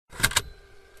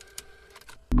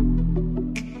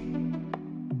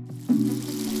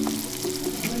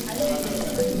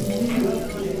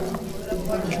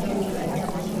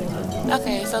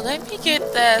Okay, so let me get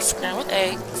the scrambled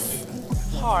eggs,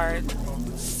 hard,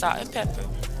 salt and pepper,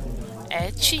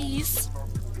 add cheese.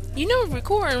 You know we're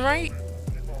recording, right?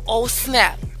 Oh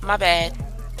snap, my bad.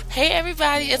 Hey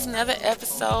everybody, it's another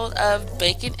episode of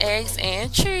Bacon, Eggs,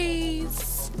 and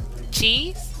Trees.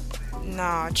 Cheese?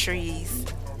 Nah, trees.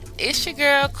 It's your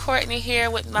girl Courtney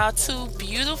here with my two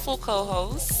beautiful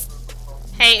co-hosts.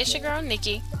 Hey, it's your girl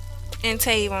Nikki. And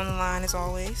Tave on the line as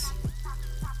always.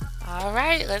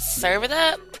 Alright, let's serve it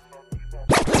up.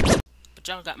 But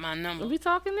y'all got my number. We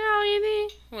talking now,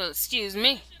 ain't Well, excuse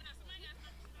me.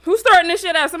 Who's starting this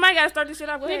shit up? Somebody gotta start this shit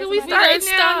up. Nigga, We we starting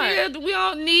starting now, now. nigga. We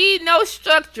don't need no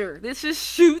structure. Let's just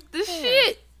shoot the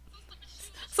shit.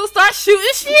 So start shooting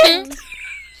shit.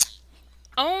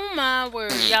 Oh my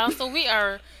word, y'all. So we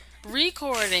are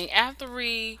recording after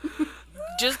we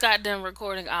just got done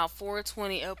recording our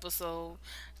 420 episode.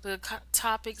 The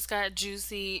topics got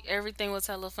juicy. Everything was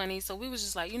hella funny. So we was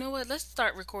just like, you know what? Let's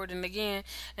start recording again.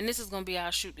 And this is going to be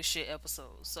our shoot the shit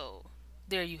episode. So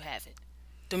there you have it.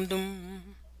 Dum dum.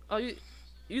 Oh,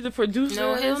 you the producer?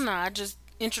 No, of hell this? no. I just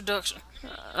introduction.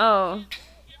 Oh,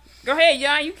 Go ahead,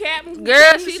 y'all. You captain.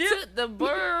 girl, You she ship? took the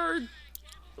bird.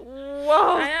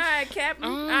 Whoa. Aye, captain.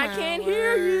 Oh, I my can't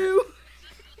hear word. you.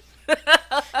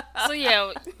 So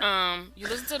yeah, you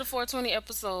listen to the 420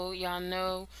 episode. Y'all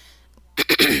know.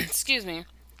 Excuse me.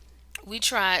 We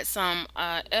tried some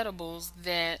edibles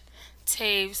that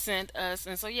Tave sent us,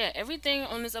 and so yeah, everything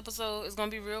on this episode is gonna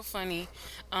be real funny,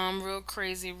 real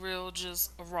crazy, real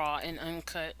just raw and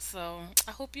uncut. So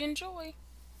I hope you enjoy.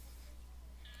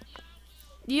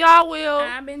 Y'all will.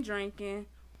 I've been drinking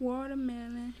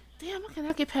watermelon. Damn, I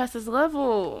cannot get past this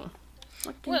level.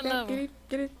 What level?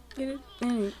 Get it.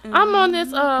 I'm on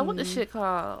this, what the shit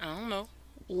called? I don't know.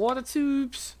 Water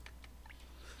tubes.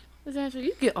 Miss Angela,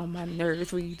 you get on my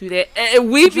nerves when you do that. And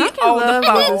we be Drinking on love the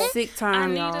phone. is a sick I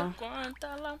time, need y'all. a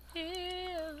Guantanamo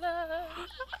healer.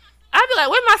 I be like,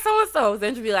 where my so and so?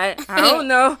 Angela be like, I don't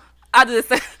know. I do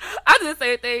the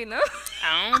same thing, no?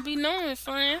 I don't be knowing,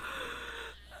 friend.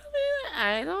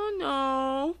 I don't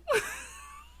know.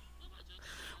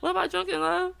 What about Drunken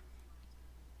Love?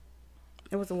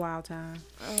 It was a wild time.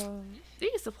 They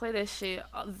used to play that shit.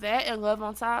 That and Love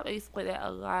on Top. They used to play that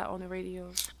a lot on the radio.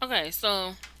 Okay,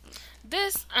 so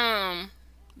this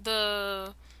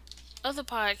the other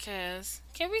podcast.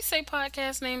 Can we say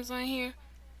podcast names on here?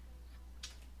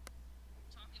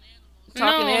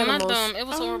 Talking no, Animals. not them. It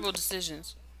was Horrible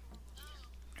Decisions.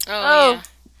 Oh. Yeah.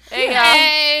 Hey, y'all.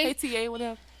 Hey. Hey, TA,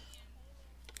 whatever.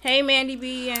 Hey, Mandy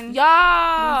B and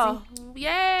Y'all.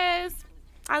 Yes.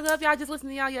 I love y'all. Just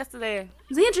listened to y'all yesterday.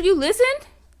 Zandra, you listened?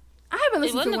 I haven't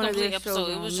It listened wasn't to a one of complete their shows. episode.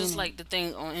 It in was a just minute. like the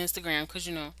thing on Instagram because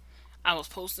I was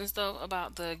posting stuff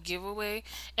about the giveaway,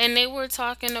 and they were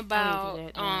talking about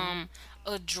that, yeah.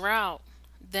 a drought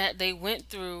that they went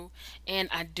through, and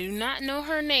I do not know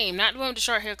her name. Not the one with the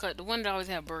short haircut. The one that always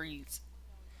had braids.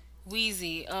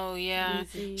 Wheezy. Oh yeah.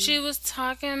 Wheezy. She was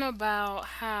talking about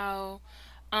how.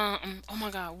 Oh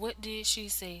my God. What did she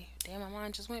say? Damn, my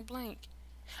mind just went blank.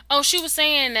 Oh, she was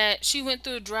saying that she went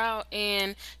through a drought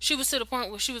and she was to the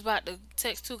point where she was about to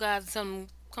text two guys and tell them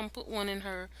come put one in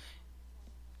her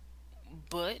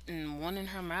butt and one in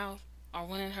her mouth, or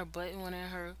one in her butt and one in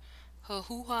her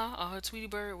hoo-ha or her Tweety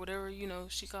Bird, whatever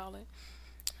she call it.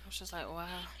 I was just like, wow.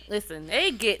 Listen,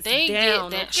 they get They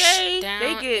down, get that okay? down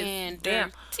They get and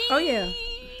down. dirty. Oh, yeah.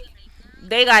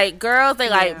 They like girls. They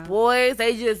Yeah. like boys.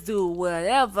 They just do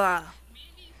whatever.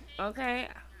 Okay.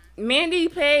 Mandy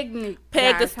Peg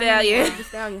Peg the guys, Stallion. Peg the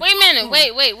Stallion. Wait a minute.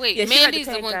 Wait. Yeah, she like the Mandy's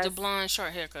the tag one with the guys. blonde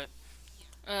short haircut.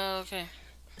 Okay.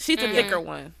 She's the thicker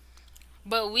one.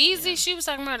 But Weezy, she was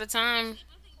talking about the time.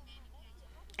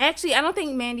 Actually, I don't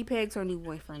think Mandy Peg's her new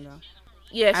boyfriend though.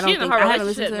 Yeah, I she don't in think her I haven't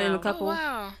listened relationship to it in a now. couple. Oh,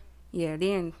 wow. Yeah,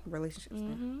 they're in relationships.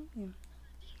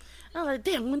 I was like,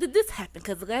 damn, when did this happen?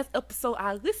 Because the last episode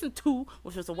I listened to,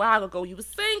 which was a while ago, you was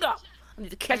single. I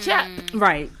need to catch up.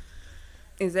 Right.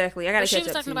 Exactly. I gotta But she catch was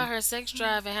up talking too. about her sex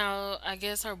drive and how I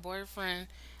guess her boyfriend,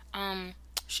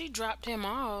 she dropped him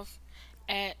off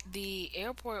at the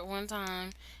airport one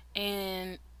time,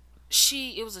 and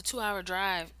it was a 2-hour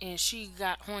drive, and she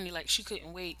got horny, like she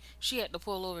couldn't wait. She had to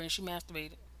pull over and she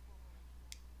masturbated.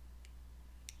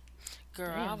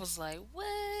 Girl, I was like,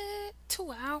 what?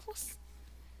 2 hours?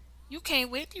 You can't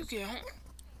wait till you get home.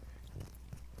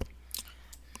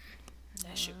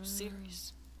 That shit was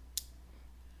serious.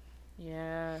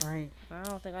 Yeah. Right. I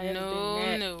don't think I ever No, did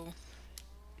that. no.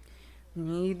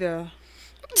 Me either.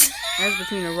 That's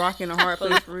between a rock and a hard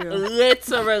place for real.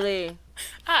 Literally.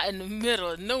 Out in the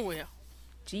middle of nowhere.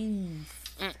 Jeez.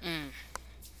 Mm-mm.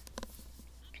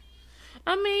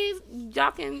 I mean,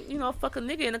 y'all can, fuck a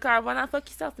nigga in the car. Why not fuck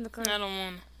yourself in the car? I don't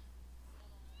want to.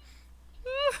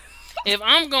 If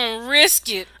I'm going to risk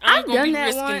it, I'm I've going to done be that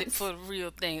risking once. it for the real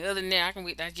thing. Other than that, I can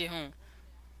wait till I get home.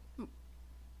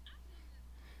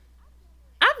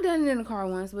 I've done it in the car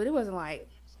once, but it wasn't like.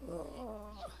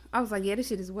 I was like, yeah, this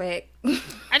shit is whack.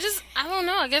 I don't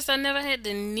know. I guess I never had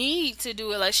the need to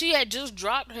do it. Like, she had just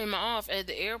dropped him off at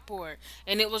the airport,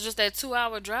 and it was just that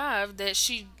 2-hour drive that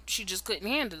she just couldn't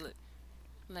handle it.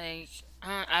 Like,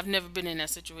 I've never been in that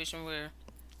situation where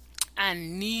I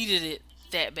needed it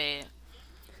that bad.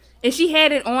 And she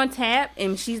had it on tap,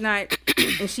 and she's not,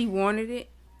 and she wanted it,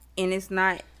 and it's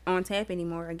not on tap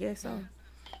anymore. I guess so.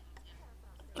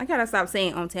 I gotta stop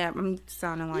saying on tap. I'm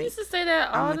sounding You like used to say that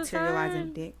all I'm the materializing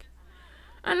time. dick.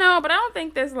 I know, but I don't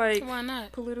think that's like Why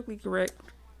not? politically correct.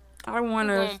 I don't want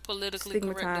We're to gonna politically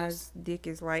correct stigmatize us. dick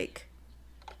as like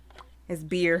as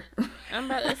beer. I'm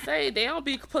about to say they don't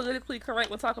be politically correct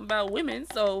when talking about women.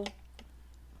 So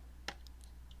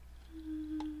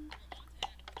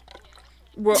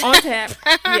We're on tap.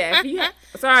 Yeah.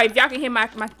 Sorry if y'all can hear my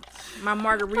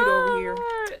margarita over here.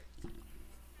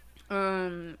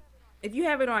 If you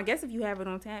have it on, I guess if you have it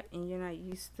on tap and you're not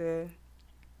used to,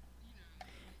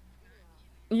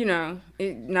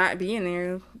 it not being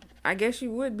there, I guess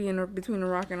you would be between a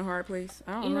rock and a hard place.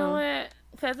 I don't you know know. what?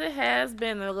 Because it has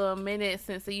been a little minute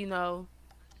since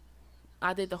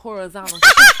I did the horizontal.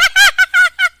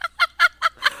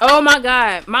 Oh my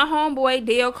God, my homeboy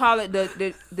Dale call it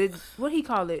the what he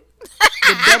call it,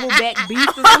 the double back beast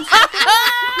or something.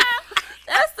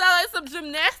 That sounds like some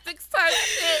gymnastics type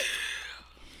shit.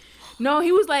 No,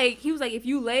 he was like if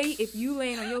you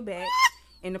laying on your back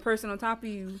and the person on top of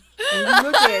you, and you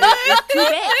look at it, it's two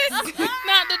backs.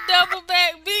 Not the double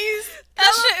back beast.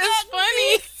 That shit is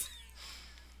funny.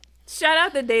 Shout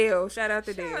out to Dale. Shout out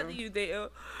to Shout out Dale. to you, Dale.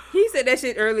 He said that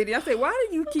shit earlier. I said, why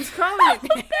do you keep calling it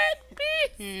that?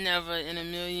 Never in a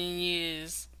million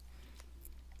years.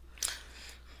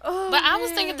 Oh, But I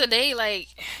was man. thinking today, like,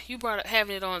 you brought up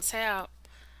having it on tap.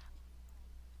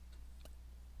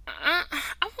 I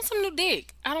want some new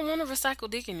dick. I don't want to recycle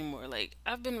dick anymore. Like,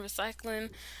 I've been recycling,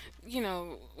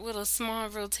 with a small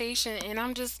rotation, and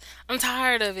I'm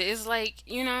tired of it. It's like,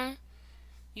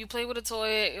 you play with a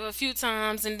toy a few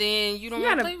times, and then you don't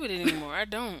want to play with it anymore. I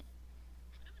don't.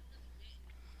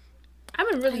 I've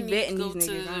been really I need to vetting go these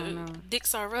to niggas. I don't know.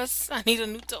 Dicks R Us. I need a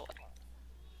new toy.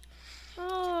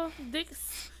 Oh,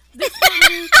 Dicks.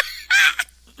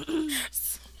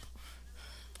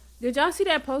 Did y'all see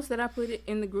that post that I put it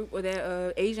in the group with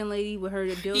that Asian lady with her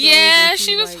dildo? Yeah, and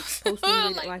she was like,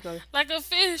 posting it like a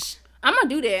fish. I'm gonna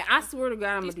do that. I swear to God,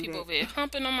 I'm These gonna do people that. over here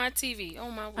humping on my TV. Oh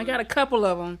my word. I got a couple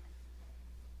of them.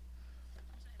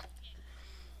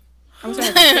 I wish I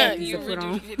had the khakis You to put redo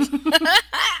on. the video.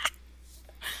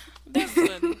 That's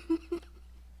funny.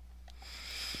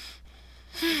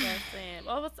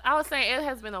 I was saying it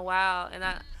has been a while, and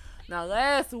now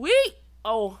last week,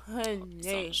 oh honey,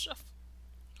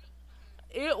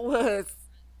 it was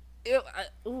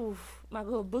my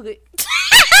little boogie.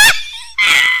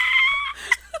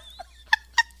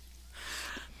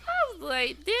 I was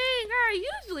like, dang, I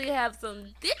usually have some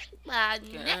dick by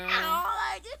now,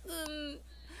 like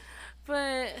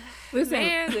but Listen,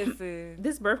 man, listen.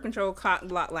 this birth control cock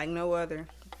block like no other.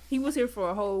 He was here for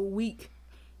a whole week.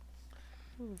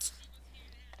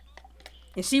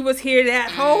 And she was here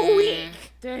that whole week.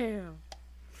 Damn.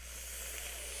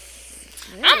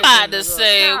 I'm about to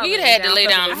say we'd had to lay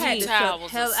down a I had few to suck,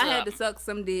 towels. hell, or I had to something. suck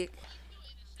some dick.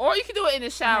 Or you can do it in the I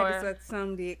had shower. to suck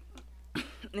some dick.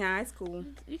 Nah, it's cool.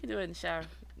 You can do it in the shower.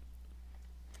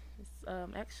 It's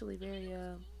actually very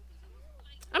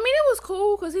I mean, it was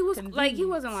cool because he was like, he Convenient.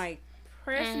 wasn't like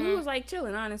pressed. He was like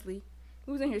chilling, honestly.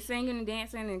 He was in here singing and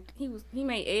dancing, and he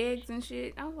made eggs and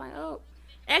shit. I was like, oh,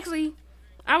 actually,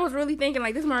 I was really thinking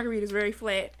like this margarita is very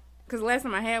flat because last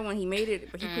time I had one, he made it,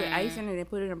 but he put ice in it and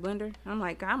put it in a blender. I'm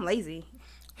like, I'm lazy.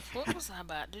 What was I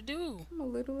about to do? I'm a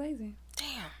little lazy.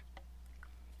 Damn.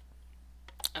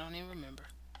 I don't even remember.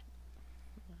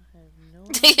 no.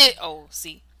 Oh,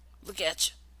 see. Look at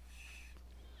you.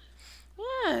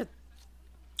 What?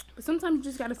 But sometimes you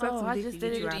just gotta suck Oh, some I dick just to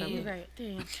did get it you out of again. it. Right.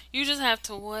 Damn. You just have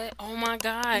to what? Oh my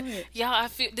God. What? Y'all, I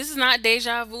feel this is not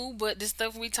deja vu, but this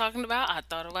stuff we talking about, I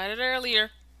thought about it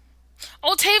earlier.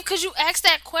 Oh, Tave, because you asked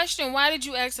that question. Why did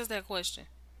you ask us that question?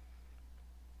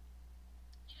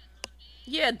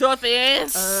 Yeah, Dorothy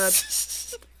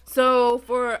ass. So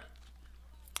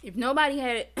if nobody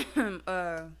had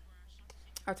our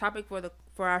topic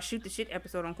for our shoot the shit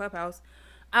episode on Clubhouse,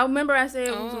 I remember I said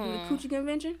we was gonna do the coochie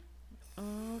convention.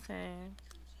 Okay.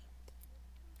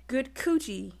 Good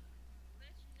coochie.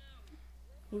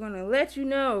 We're gonna let you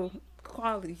know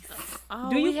qualities. Oh,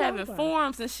 Do you we having qualify?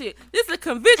 forums and shit. This is a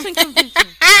convention.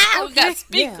 We got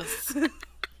speakers.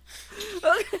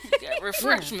 Okay. We got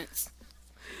refreshments.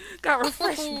 Got Oh,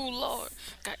 refreshment. Lord.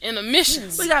 Got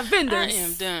intermissions. We got I vendors.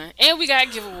 am done. And we got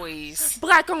giveaways.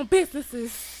 Black-owned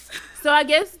businesses. So I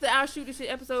guess the I'll shoot the shit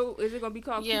episode is it gonna be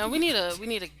called? Yeah, we need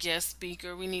a guest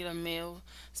speaker. We need a male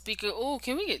speaker. Oh,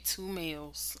 can we get 2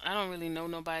 males? I don't really know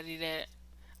nobody that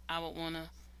I would want to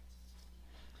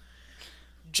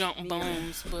jump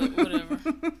bones, but whatever.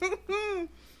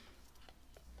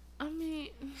 I mean,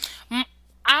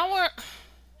 Our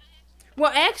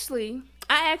Well, actually,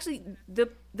 the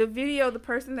video, the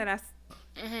person that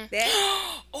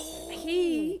that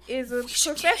he is a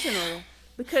professional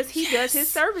because he does his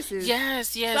services. yes.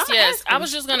 So I I'm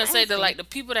was just gonna asking. say that, like, the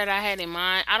people that I had in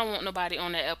mind, I don't want nobody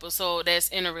on that episode that's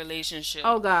in a relationship.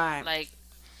 Oh God. Like,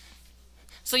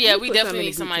 so yeah, You we put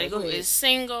definitely something need somebody in the group chat. Go who ahead. is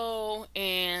single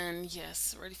and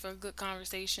yes, ready for a good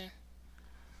conversation.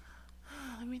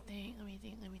 let me think.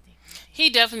 He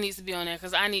definitely needs to be on there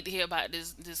because I need to hear about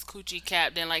this coochie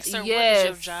captain. Like, sir, what does Yes.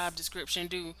 your job description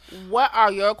do? What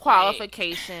are your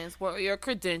qualifications? What are your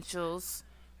credentials?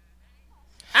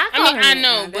 I call mean, him I that know,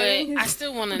 now. That but ain't his- I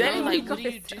still want to that know, ain't like, his what do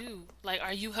you do? Like,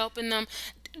 are you helping them?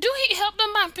 Do he help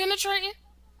them by penetrating?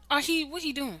 Or what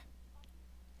he doing?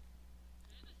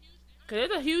 Cause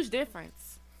there's a huge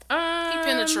difference. He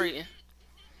penetrating.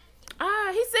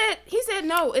 He said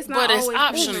no. It's not But it's always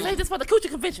optional. Say this for the coochie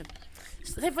convention.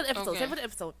 Say it for the episode. Okay. Say it for the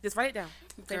episode. Just write it down.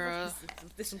 Say it Girl. for,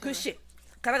 this is some good shit.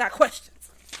 Cause I got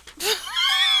questions.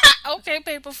 Okay,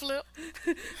 paper flip.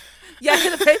 Yeah,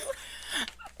 get the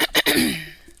paper.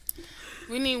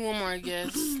 We need one more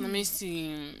guest. Let me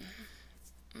see.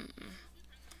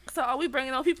 So are we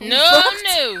bringing on people? No.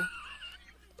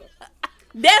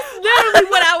 That's literally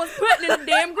what I was putting in the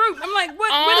damn group. I'm like, what?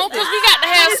 Oh, What is because this? we got to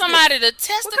have somebody to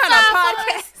testify What kind of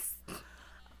for us. podcast?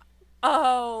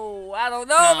 Oh, I don't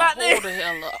know No, about hold this. the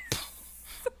hell up.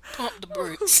 Pump the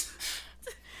brakes.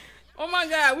 Oh my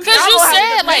God. Because you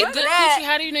said, like, good. good coochie.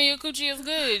 How do you know your coochie is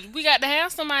good? We got to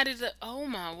have somebody to. Oh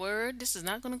my word, this is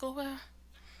not gonna go well.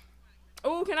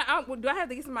 Oh, can I? Do I have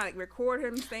to get somebody to record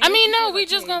him saying? I mean, this no, shit? we Like,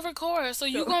 just hey. gonna record. So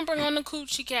you gonna bring on the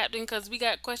coochie captain because we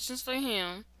got questions for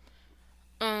him.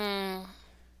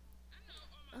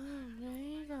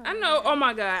 I know. Oh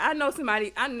my God. I know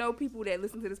somebody. I know people that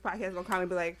listen to this podcast gonna call me and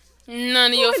be like,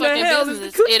 None of your Who in the hell fucking is the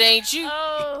business. coochie? It ain't you.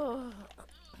 Oh,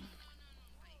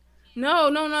 no.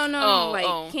 Oh, like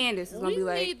oh. Candace is gonna we be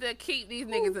like, need to keep these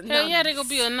niggas anonymous. Hell yeah, they gonna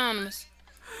be anonymous.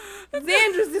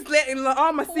 Xandra's just letting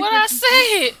all my secrets. What I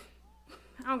said?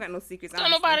 I don't got no secrets. Don't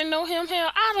honestly. nobody know him.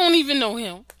 Hell, I don't even know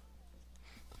him.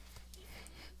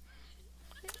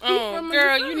 Oh, from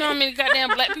girl, the you know how many goddamn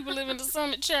black people live in the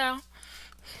Summit, child?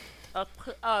 A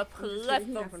He not from the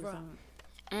plethora. Summit.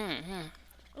 Mm-hmm.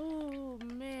 Oh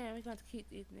man, we got to keep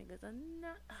these niggas.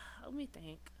 Let me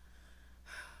think.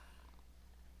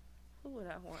 Who would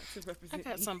I want to I represent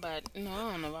got me? somebody. No,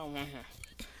 I don't know if I want him.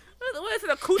 What is it?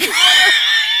 A coochie?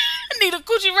 I need a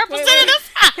coochie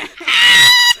representative.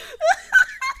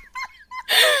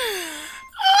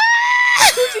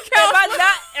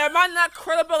 Am I not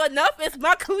credible enough? It's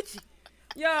my coochie.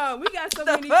 Yo, we got so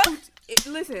many. Coochie.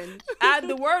 Listen,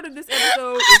 the word of this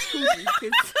episode is coochie.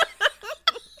 'Cause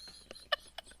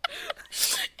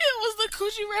It was the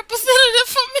coochie representative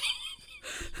for me.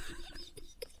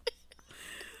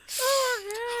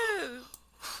 Oh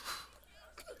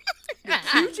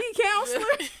Coochie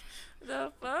counselor?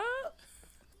 the fuck?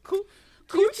 Coo-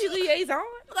 Coochie liaison?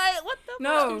 Like what the?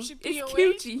 No, Coochie it's POA.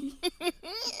 coochie.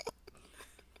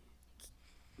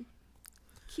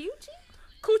 Coochie?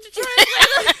 Coochie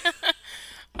translator?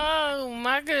 Oh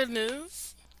my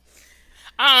goodness.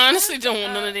 I honestly don't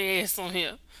want none of their ass on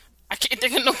here. I can't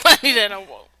think of nobody that I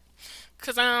want.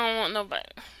 Cause I don't want nobody.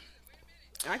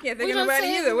 I can't We think of done nobody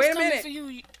said either. who's Wait a coming minute. For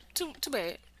you. Too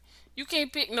bad. You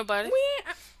can't pick nobody.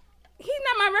 He's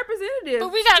not my representative.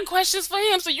 But we got questions for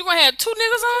him, so you gonna have 2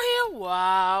 niggas on here?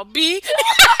 Wow, B.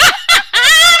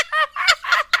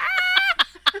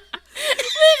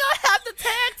 We gonna have to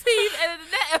tag team and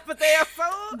that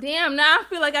episode. Damn, now I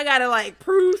feel like I gotta like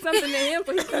prove something to him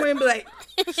for him to come in and be like,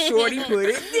 Shorty put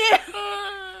it. Yeah.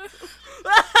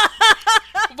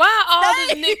 Why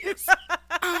all these niggas?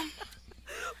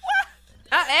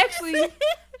 I actually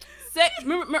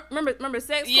remember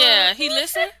sex club? Yeah, he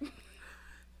listened.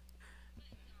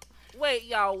 Wait,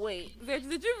 y'all, wait.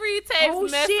 Did you read Tate's Oh,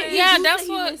 message? shit. Yeah, you that's say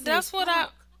he what. listened. That's what I.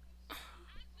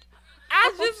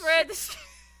 I just read the shit.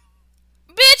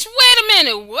 Bitch, wait a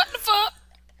minute. What the fuck?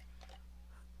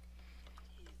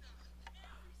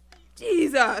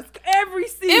 Jesus, every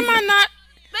season. Am I not?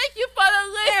 Thank you for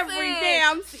the list. every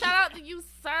damn season. Shout out to you,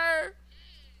 sir.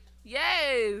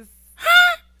 Yes.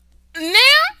 Huh?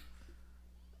 Now?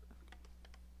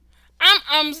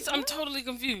 I'm totally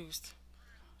confused.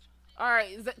 All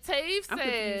right. Tave I'm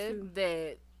said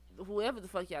that whoever the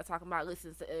fuck y'all talking about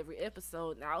listens to every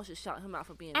episode. Now I should shout him out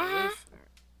for being a listener.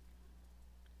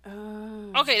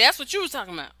 Okay, that's what you was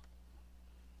talking about.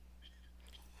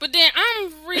 But then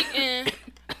I'm reading.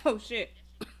 Oh shit.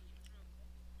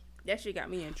 That shit got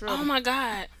me in trouble. Oh my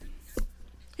god.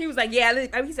 He was like, yeah,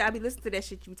 he said, I be listening to that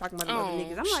shit you talking about the other Oh,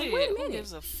 niggas. I'm shit. like, wait a Who minute.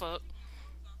 gives a fuck?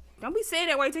 Don't be saying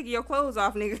that while you taking your clothes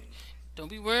off, nigga. Don't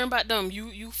be worrying about them.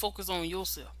 You focus on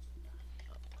yourself.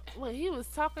 Well, he was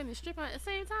talking and stripping at the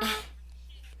same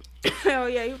time. Hell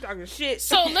yeah, he was talking shit.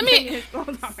 So let me.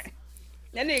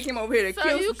 That nigga came over here to So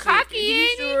kill you some cocky, shit. He ain't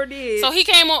he? sure did. So he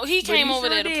came over you there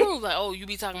sure to did. prove like, oh, you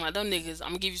be talking about them niggas. I'm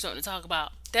gonna give you something to talk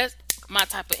about. That's my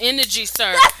type of energy,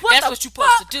 sir. That's what you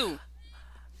supposed to do.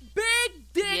 Big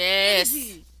dick Yes.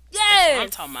 energy. That's what I'm Yes.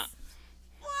 talking about.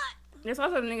 There's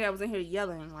also the nigga that was in here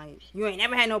yelling like, you ain't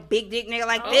never had no big dick nigga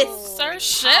like Oh, this. sir,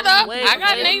 shut up. Wait, I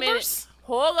got wait a minute. neighbors.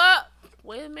 Hold up.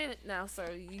 Wait a minute now,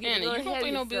 sir. You get Anna, a little you don't ahead pay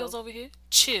of no bills yourself. over here.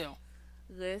 Chill.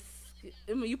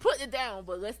 I mean, you put it down,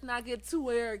 but let's not get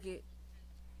too arrogant.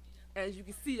 As you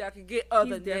can see, I can get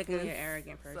other He's definitely niggas. an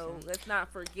arrogant person. So let's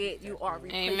not forget you are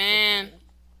replaceable. Amen.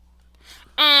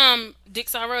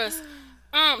 Dix R Us.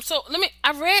 So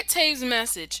I read Tave's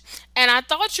message, and I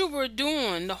thought you were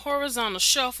doing the horizontal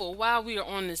shuffle while we were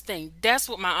on this thing. That's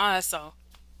what my eyes saw.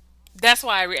 That's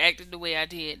why I reacted the way I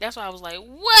did. That's why I was like,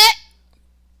 what?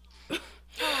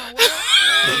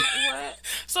 What?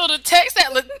 So the text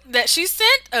that she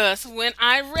sent us, when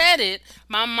I read it,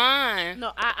 my mind.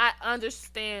 No, I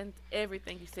understand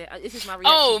everything you said. It's just my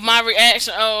reaction. Oh, my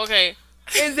reaction. Oh, okay.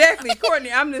 Exactly,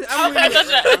 Courtney. I'm I thought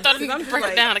I I'm didn't just break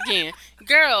like- it down again.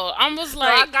 Girl, I was No,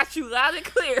 I like, got you loud and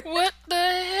clear. what the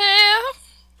hell?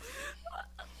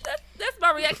 That's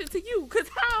my reaction to you. Cause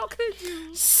how could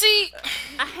you? See,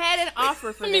 I had an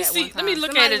offer for let me that see. one Let me time.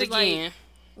 look Somebody at it was like, again.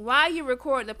 while you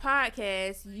recording the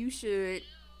podcast, you should.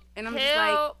 And I'm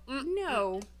Hell, just like,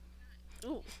 no.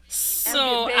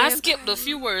 So Every I damn skipped a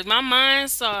few words. My mind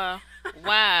saw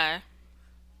why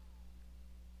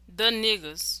the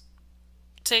niggas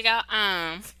take out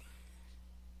and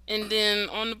then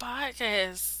on the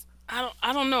podcast,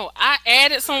 I don't know. I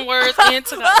added some words and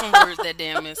took out some words that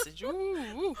damn message.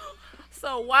 Ooh.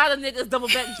 So why the niggas double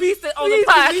back beasting on Please the delete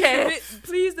podcast?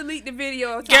 please delete the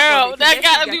video. on top Girl, of it, 'cause that shit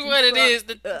gotta got be you what it is.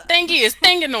 The fucked up. thingy is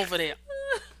thinking over there.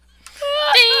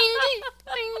 Thingy,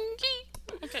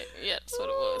 thingy. Okay, yeah, that's what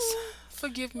it was.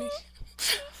 Forgive me.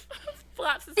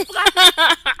 Flops is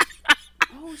flops.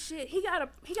 Oh shit, he got a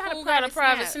Who got a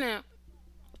private snap. snap?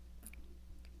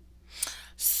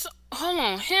 So, hold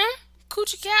on, him?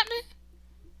 Coochie Captain?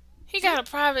 He got a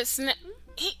private snap.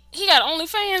 He got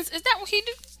OnlyFans. Is that what he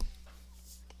do?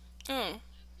 Oh.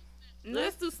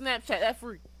 Let's do Snapchat. That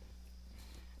free.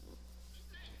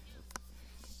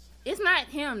 It's not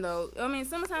him though. I mean,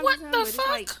 sometimes What it's him, the but it's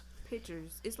like fuck?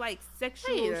 pictures. It's like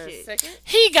sexual Wait a shit. second.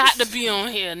 He got to be on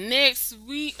here next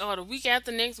week or the week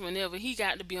after next, whenever. He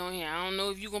got to be on here. I don't know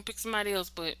if you gonna pick somebody else,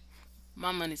 but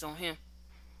my money's on him.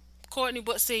 Courtney,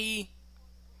 what say ye?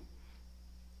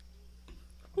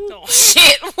 Oh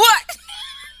shit! What?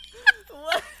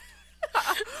 What?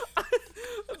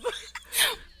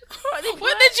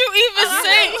 What did you even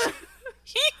say?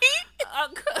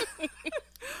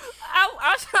 I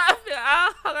was trying to figure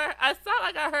out. I sound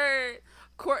like I heard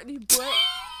Courtney Butt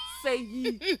say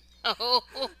ye. Oh.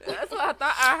 That's what I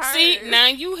thought I heard. See, now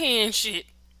you hearing shit.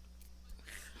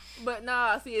 But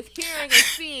nah, see, it's hearing and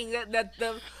seeing that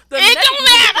the It don't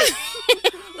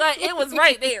matter. like it was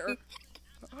right there.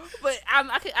 But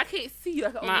I can't see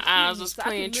like on My the eyes TV, was so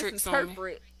playing I can tricks on me.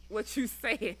 misinterpret what you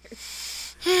said.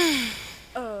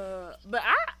 But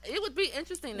it would be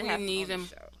interesting to We have need him on him. the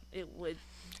show. It would.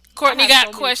 Courtney I have got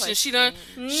so many questions. She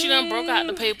done broke out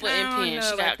the paper I and don't pen. know She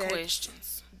got about that.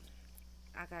 questions.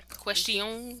 I got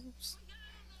Questions.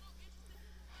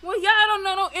 Well, y'all don't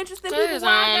know no interesting people. Cause Why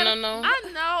I gotta- don't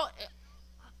know.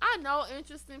 I know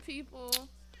interesting people,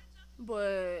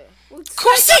 but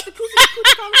Kusi.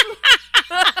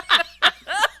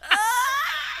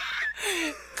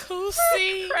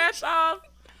 Kusi.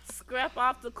 scrap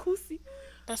off the kusi.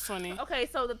 That's funny. Okay,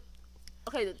 so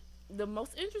the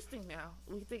most interesting now.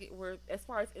 We're as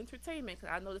far as entertainment,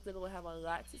 because I know this nigga will have a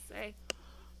lot to say.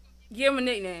 Give him a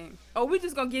nickname. Oh, we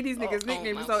just gonna give these niggas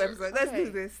nicknames my this whole word. episode. Let's Okay.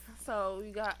 do this. So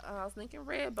we got I was thinking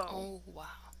Redbone. Oh wow.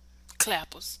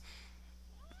 Clappers.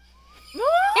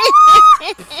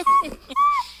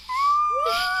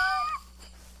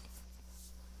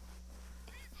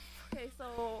 Okay,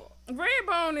 so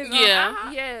Redbone on his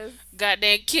Yeah. Yes.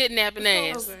 Goddamn kidnapping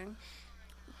ass. Okay.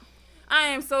 I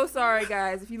am so sorry,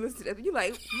 guys. If you listen to that, you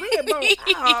like Redbone.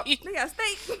 They got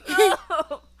steak.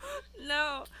 No,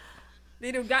 no.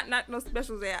 They don't got not no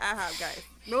specials at IHOP, guys.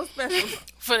 No specials.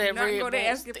 For that Not red go there bone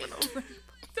asking for steak. no.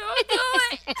 Don't do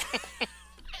it.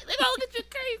 They gonna get you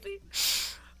crazy.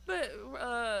 But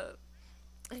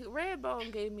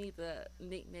Redbone gave me the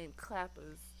nickname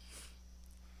Clappers.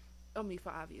 I mean,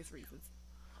 for obvious reasons.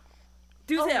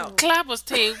 Do tell. Clappers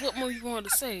tail. What more you want to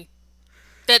say?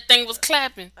 That thing was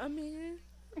clapping. I mean,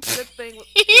 the thing was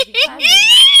be clapping,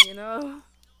 you know.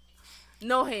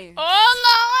 No hands. Oh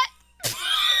Lord.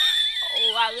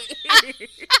 Oh,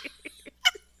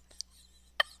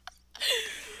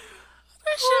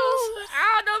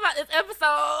 I don't know about this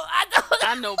episode.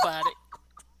 I know about it.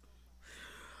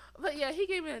 But yeah, he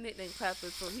gave me a nickname Clapper,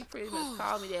 so he pretty much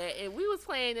called me that. And we was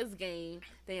playing this game,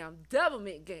 damn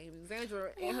Doublemint game. Xandra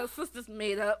and her sisters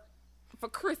made up for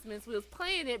Christmas. We was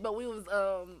playing it, but we was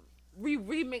we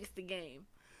remixed the game.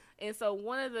 And so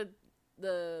one of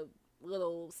the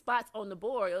little spots on the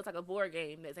board, it was like a board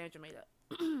game that Xandra made up.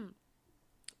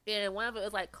 And one of it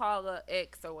was like call a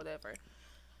ex or whatever.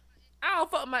 I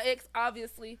don't fuck with my ex,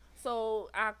 obviously. So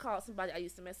I called somebody I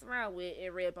used to mess around with,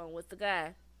 and Redbone was the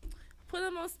guy. Put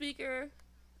him on speaker.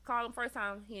 Called him first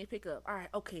time. He didn't pick up. All right,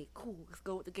 okay, cool. Let's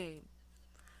go with the game.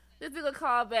 This nigga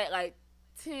called back like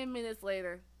 10 minutes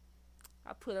later.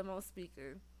 I put him on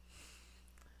speaker.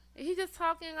 And he just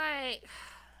talking like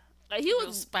he Real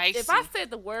was spicy. If I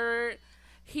said the word,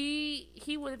 he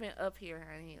would have been up here,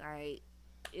 honey. Like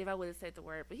if I would have said the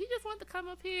word, but he just wanted to come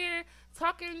up here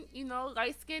talking, you know,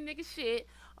 light skinned nigga shit.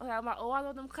 I'm like, oh, I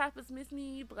know them clappers miss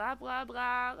me, blah blah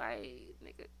blah. Like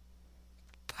nigga.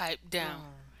 Pipe down.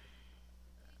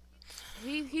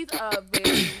 He's a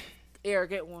very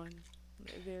arrogant one.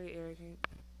 Very arrogant.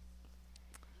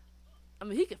 I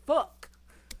mean, he can fuck.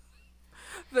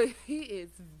 But he is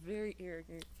very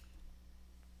arrogant.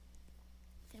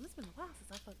 Damn, it's been a while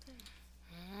since I fucked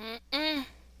him. Mm-mm.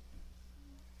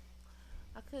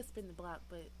 I could spin the block,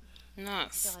 but Not I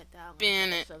feel like that one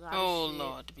spin it. was a lot of Oh shit.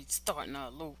 Lord, to be starting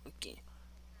all over again.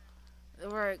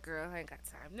 Right, girl, I ain't got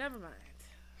time. Never mind.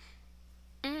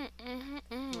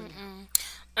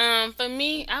 For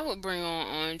me, I would bring on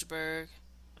Orangeburg.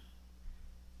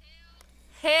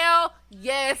 Hell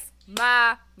yes,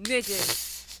 my nigga.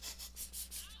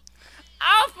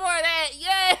 I'm for that,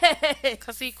 yes.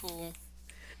 Cause he cool.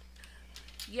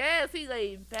 Yes, he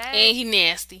laid back. And he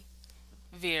nasty.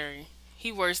 Very.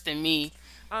 He worse than me.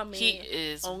 I mean, He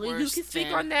is only you worse can speak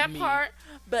than on that me. part.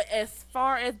 But as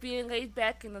far as being laid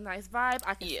back and a nice vibe,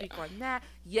 I can Yeah. speak on that.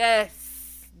 Yes,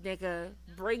 nigga,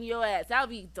 bring your ass. That would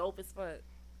be dope as fuck.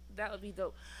 That would be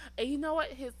dope. And you know what?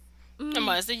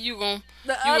 Somebody say you gon'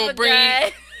 the you other gonna bring.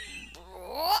 guy.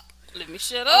 Let me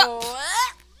shut up. Oh,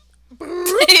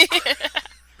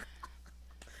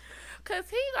 Cause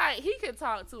he can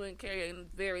talk to and carry a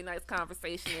very nice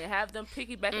conversation and have them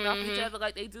piggybacking off each other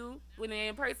like they do when they're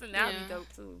in person. That'd be Yeah.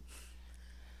 dope too.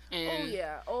 And Oh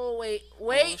yeah. Oh wait.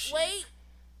 shit. Wait.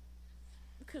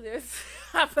 Cause there's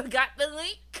I forgot the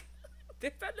link.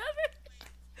 There's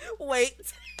another.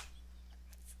 Wait.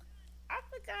 I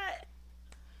forgot.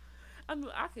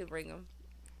 I could bring them.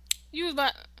 you was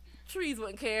about Trees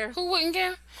wouldn't care. who wouldn't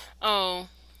care? Oh,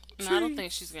 no, I don't Trees.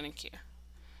 think she's gonna care.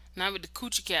 Not with the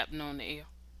coochie captain on the air.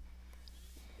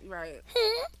 Right.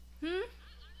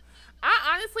 I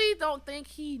honestly don't think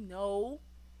he know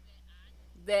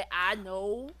that I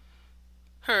know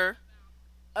Her.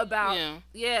 about. Yeah.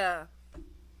 Yeah.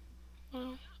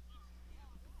 Well,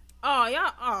 Oh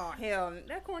y'all. Oh hell,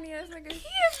 that corny ass nigga. He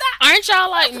is not. aren't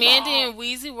y'all like First of Mandy all- and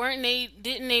Weezy? Weren't they?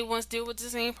 Didn't they once deal with the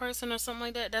same person or something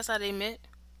like that? That's how they met.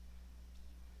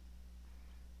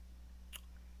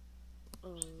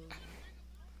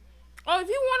 Oh, if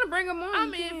you want to bring him on, I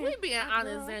you mean, can. if we being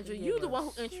honest, Girl, Andrew, give you a the one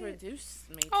who shit. introduced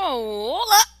me. Oh, hold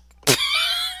up.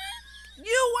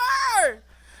 You were.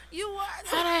 You were.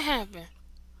 How that happen?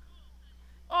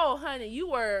 Oh, honey, you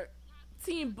were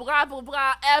team blah blah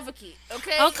blah advocate.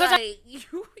 Okay. Oh, 'cause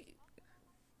you.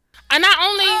 I not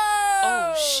only.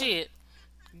 Oh, Oh shit!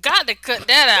 Got to cut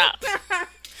that out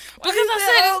because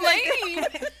I said his name.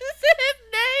 Said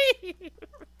his name.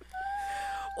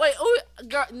 Wait, oh,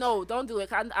 girl, no, don't do it.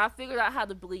 I figured out how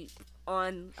to bleep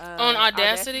on On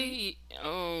Audacity.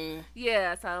 Oh,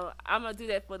 Yeah, so I'm gonna do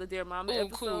that for the Dear Mama oh,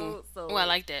 episode. cool. So Oh, I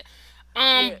like that.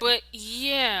 Yeah. But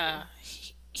yeah,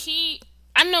 he.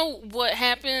 I know what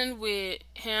happened with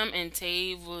him and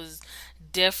Tave was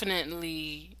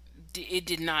definitely. It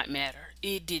did not matter.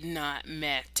 It did not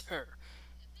matter.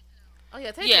 Oh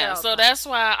yeah, take Yeah, that so out. that's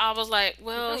why I was like,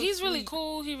 well, so he's really sweet.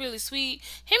 cool. He really sweet.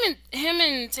 Him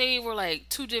and Tave were like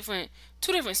two different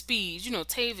speeds. You know,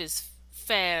 Tave is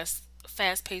fast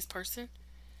paced person,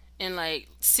 and like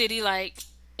city like,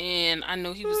 and I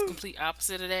know he was complete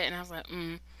opposite of that. And I was like,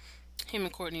 him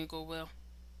and Courtney go well.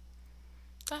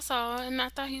 That's all. And I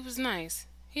thought he was nice.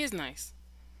 He is nice.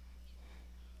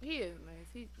 He is nice.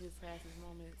 He just has his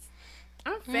moments.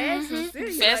 I'm fast and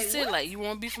city. Fast Like, city what? like you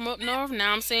want to be from up north.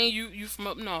 Now I'm saying you from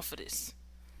up north for this.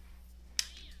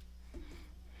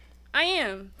 I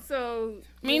am. So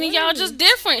Meaning y'all just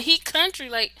different. He country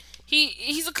like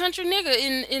he's a country nigga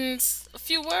in a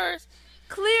few words.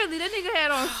 clearly that nigga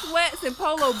had on sweats and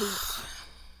polo boots.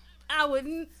 I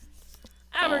wouldn't.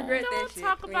 I regret that Don't shit.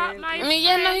 talk about man. my I mean,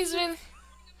 yeah, no, he's really.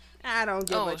 I don't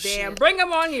give Oh, a damn. shit. Bring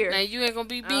him on here. Now you ain't gonna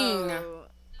be being now. Oh.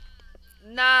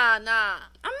 Nah. I'm not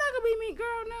gonna be me,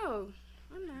 girl. No,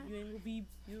 I'm not. You ain't gonna be.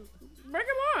 You. Bring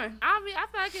him on. I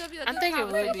feel like it'll be a I good think it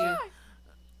would conversation. be.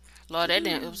 Lord, that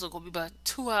damn episode gonna be about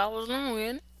 2 hours long,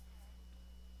 isn't it?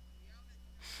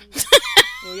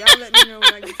 Well, y'all let me know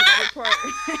when I get to the good part.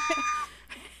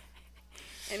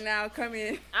 And now come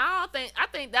in. I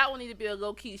think that one need to be a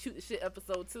low key shoot the shit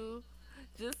episode too,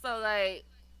 just so like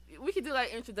we could do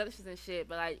like introductions and shit,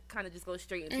 but like kind of just go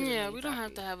straight into the Yeah, main we don't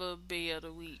have topic. to have a bay of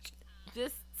the week.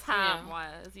 Just time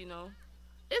wise, you know.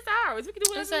 It's ours. We can do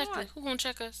whatever Exactly. we want. Who gonna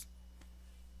check us?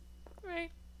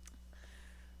 Right.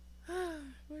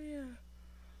 Well, yeah.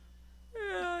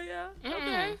 Yeah.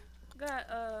 Okay. Got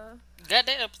Got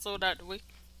that episode out the way.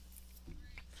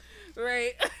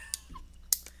 right.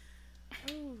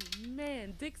 Oh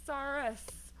man, Dicks R Us.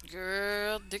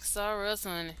 Girl, Dick saw us,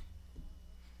 honey.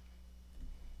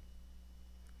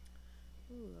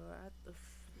 Ooh,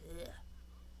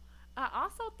 I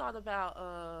also thought about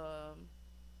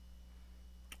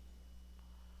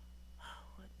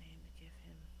what name to give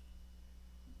him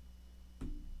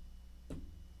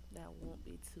that won't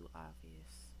be too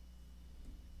obvious.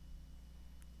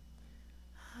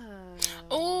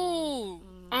 Ooh.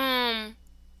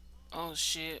 Oh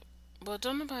shit. But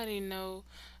don't nobody know.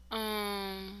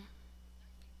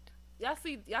 Y'all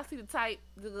see the type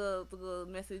the little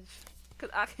message, cause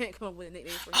I can't come up with a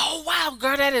nickname for him. Oh wow,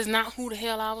 girl, that is not who the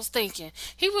hell I was thinking.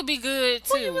 He would be good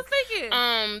too. Who you was thinking?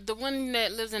 The one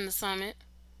that lives in the summit.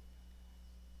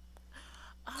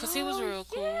 Cause he was real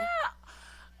cool. Yeah.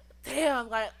 Damn,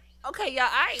 like okay, y'all.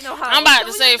 I ain't know how. I'm about to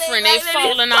do say, you think friend, they like that?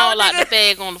 falling These all out niggas- the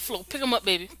bag on the floor. Pick him up,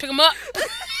 baby. Pick him up.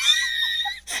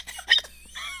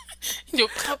 Your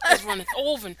cup is running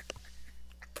over. And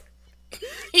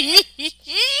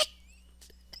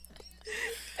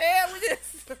we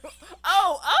just.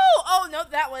 Oh, no,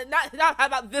 that one. Not how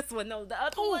about this one? No, the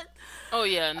other one. Oh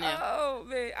yeah, no. Oh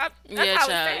man, that's Yeah, how child.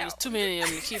 it There's sounds. too many of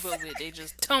them to keep up with. They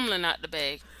just tumbling out the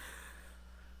bag.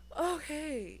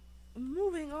 Okay,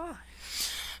 moving on.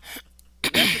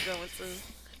 That's a good one too.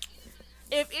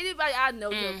 If anybody I know,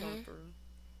 he'll come through.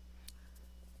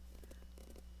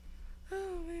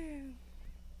 Oh man.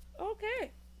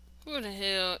 Okay. Who the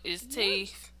hell is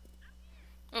Tafe?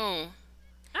 Oh,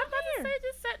 I'm about to say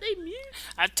just set they mute.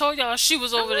 I told y'all she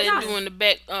was over there not. doing the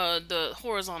back, the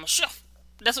horizontal shuffle.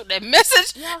 That's what that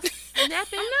message. Y'all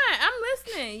snapping. I'm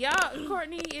listening. Y'all,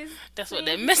 Courtney is. That's what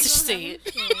saying that message you gonna have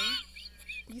said. a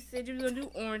weekend. You said you were gonna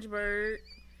do Orange Bird.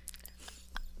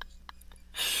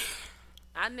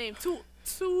 I named two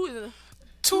Two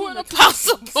and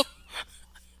impossible.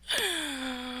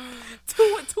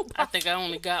 two and two. I think I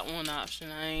only got one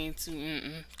option. I ain't too.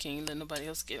 Can't let nobody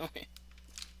else get on it.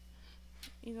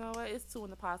 You know what? It's two in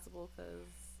the possible because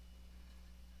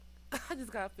I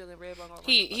just got a feeling Redbone gonna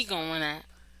He gonna run that.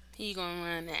 He gonna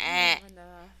run that. run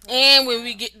And when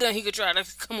we get done, he could try to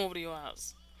come over to your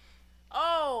house.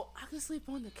 Oh, I can sleep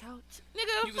on the couch,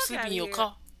 nigga. You can sleep in your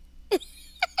car.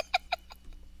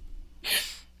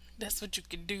 That's what you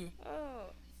can do.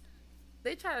 Oh,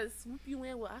 they try to swoop you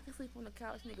in. Well, I can sleep on the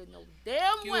couch, nigga. No,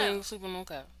 damn You well. ain't sleep on no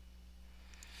couch.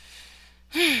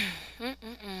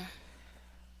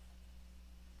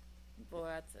 Boy,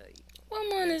 I tell you, What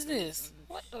month is this?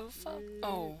 What the fuck?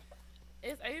 Oh,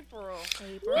 it's April.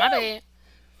 my bad.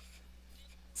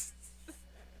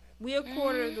 We a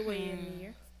quarter of the way in the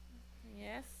year.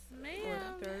 Yes, Or ma'am.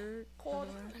 the third.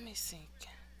 Quarter. Let me see.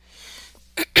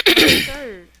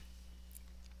 Third.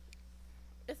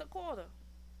 It's a quarter.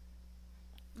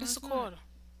 It's a quarter.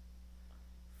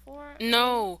 4.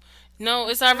 No,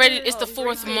 it's already. It's the Oh,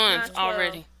 fourth it's month not 12.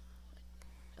 already.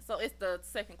 So it's the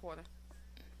second quarter.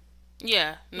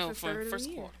 Yeah, no, the from third of the first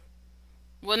year. quarter.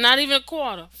 Well, not even a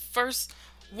quarter. First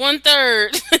 1/3.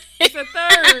 It's a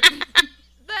third.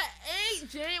 The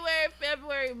 8th, January,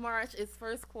 February, March is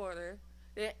first quarter.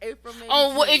 Then April, May, Oh,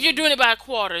 well, if June. you're doing it by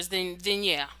quarters, then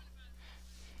yeah.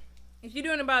 If you're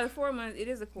doing about the 4 months, it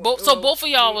is a quarter. Both, so both of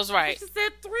y'all was right. She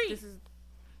said 3. This is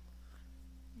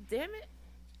Damn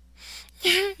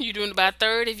it. You're doing it by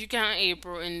third if you count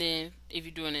April, and then if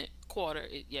you're doing it quarter,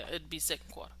 yeah, it'd be second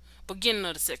quarter. Beginning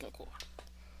of the second quarter.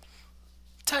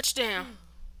 Touchdown.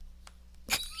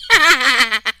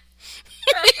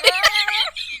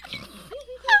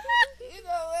 You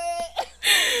know what?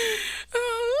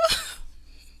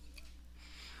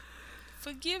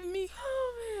 Forgive me.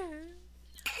 Oh man.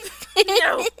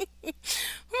 No.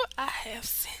 I have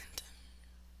sinned.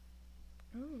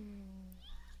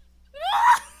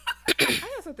 I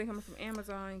got something coming from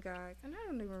Amazon, guys, and I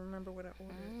don't even remember what I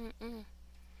ordered. Mm-mm.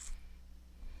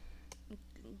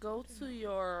 Go to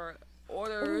your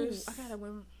orders. Ooh, I gotta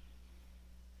win.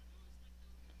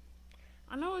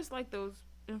 I know it's like those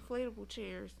inflatable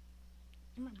chairs.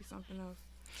 It might be something else.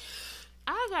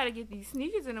 I gotta get these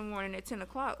sneakers in the morning at 10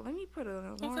 o'clock. Let me put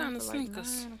an alarm kind of for like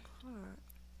sneakers? 9 o'clock.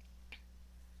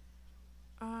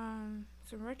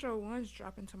 Some retro ones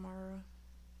dropping tomorrow.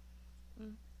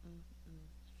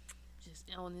 Just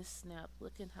on this snap,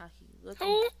 looking how he looking.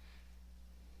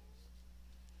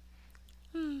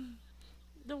 Who?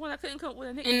 The one I couldn't come up with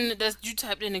a nick. And that's you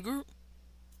typed in the group.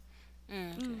 Okay.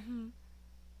 Mm-hmm.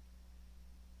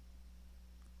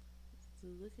 So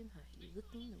looking how he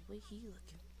looking, the way he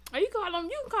looking. Oh, you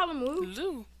can call him Woo.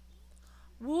 Lou.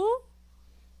 Woo?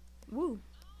 Woo.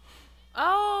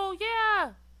 Oh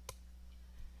yeah.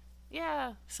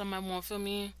 Yeah. Somebody want to fill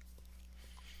me in?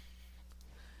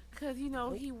 Cause you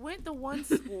know he went to one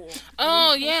school.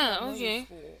 Oh, He went to yeah, another okay.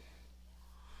 school.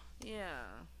 Yeah.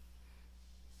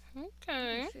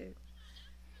 Okay. Shit.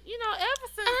 You know, ever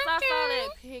since I saw that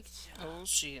picture, Oh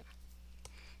shit.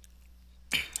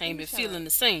 I ain't been Shut feeling the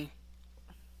same.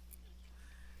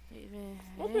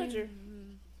 What picture?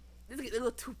 This is a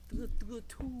little too.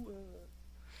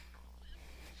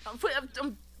 I'm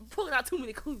pulling out too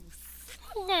many clues.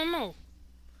 Who gonna know?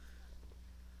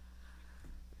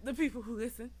 The people who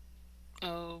listen.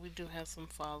 Oh, we do have some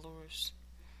followers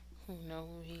who know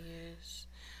who he is.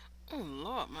 Oh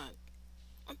Lord, my,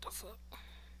 what the fuck?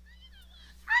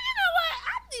 You know what?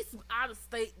 I need some out of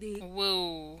state dick.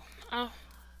 Whoa. Oh.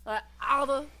 Like out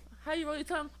of how you really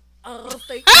tell them? Out of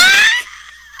state.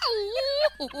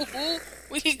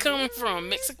 Where he coming from?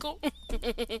 Mexico? No,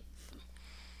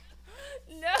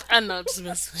 I know, I'm just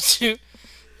messing with you.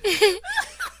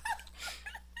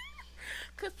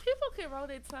 cause people can roll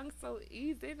their tongue so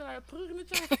easy. They be like, put it in the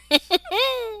trash.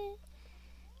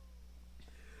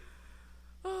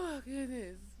 Oh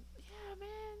goodness. Yeah,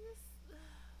 man.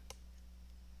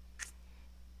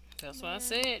 That's why I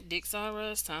said, Dick's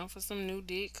alright. It's time for some new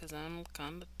dick, cause I'm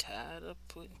kind of tired of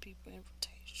putting people in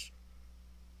rotation.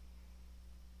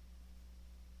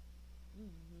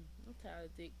 I'm tired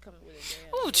of dick coming with a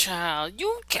damn. Oh, child,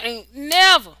 you can't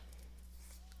never,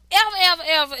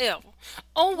 ever.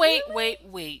 Oh, wait.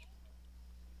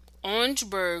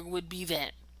 Orangeburg would be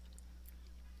that.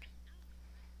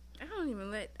 I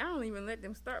don't even let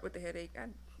them start with the headache.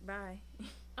 Bye.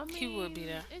 I mean, He would be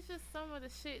there. It's just some of the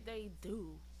shit they do.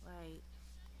 Like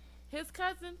his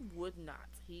cousin would not.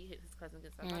 His cousin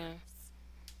gets on my Yeah. nerves.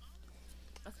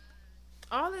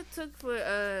 All it took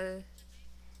for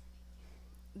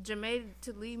Jermaine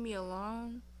to leave me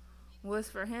alone was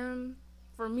for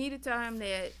me to tell him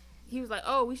that he was like,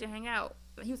 oh, we should hang out.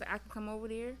 He was like, I can come over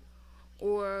there,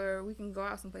 or we can go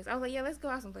out someplace. I was like, yeah, let's go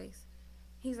out someplace.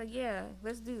 He's like, yeah,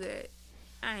 let's do that.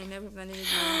 I ain't never done it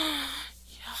again.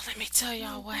 Yo, let me tell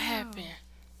y'all what happened.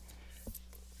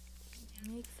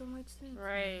 Makes so much sense.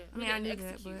 Right. I mean, I knew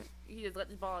that, but he just let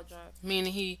the ball drop.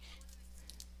 Meaning he,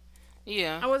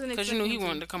 yeah, I wasn't because you knew he expecting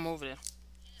wanted to. to come over there.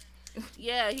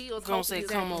 Yeah, he was Gonna hoping say he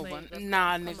was come gonna over. say, let's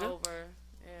Nah, come nigga. over.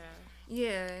 Yeah.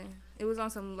 Yeah, it was on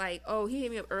some like, oh, he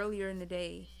hit me up earlier in the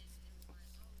day,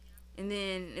 and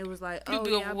then it was like, You oh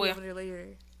be yeah, over I'll be where? over there later,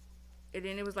 and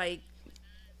then it was like,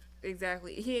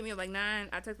 exactly, he hit me up like 9.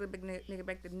 I texted the big nigga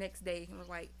back the next day and was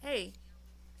like, hey,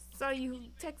 saw you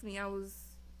text me. I was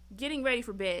getting ready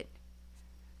for bed.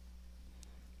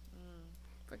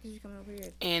 Fuck is you coming over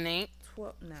here? And ain't.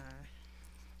 12? Nah,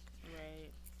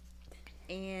 Right.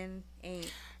 and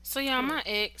ain't. So y'all, my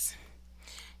ex,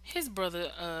 his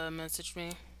brother messaged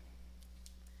me.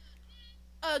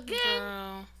 Again.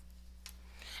 Girl.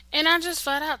 And I just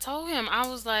flat out told him. I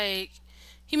was like,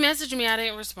 he messaged me, I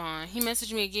didn't respond. He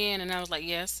messaged me again, and I was like,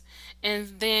 yes. And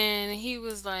then he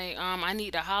was like, I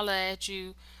need to holler at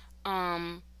you.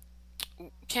 Can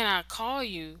I call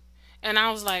you? And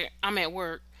I was like, I'm at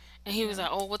work. And he was like,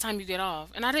 oh, what time you get off?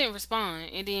 And I didn't respond.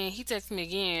 And then he texted me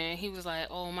again. He was like,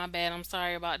 oh, my bad. I'm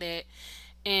sorry about that.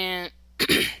 And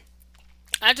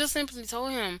I just simply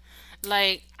told him,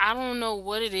 like, I don't know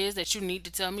what it is that you need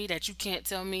to tell me that you can't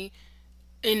tell me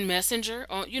in Messenger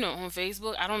on on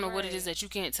Facebook. I don't know what it is Right. that you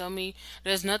can't tell me.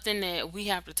 There's nothing that we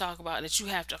have to talk about that you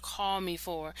have to call me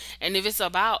for. And if it's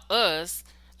about us,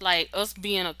 like us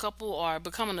being a couple or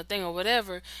becoming a thing or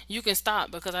whatever, you can stop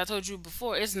because I told you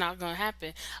before it's not gonna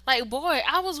happen. Like, boy,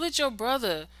 I was with your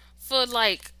brother for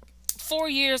like 4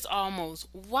 years almost.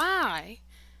 Why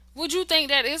would you think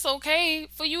that it's okay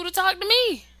for you to talk to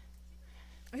me?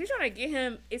 Is he trying to get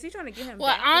him? Is he trying to get him Well,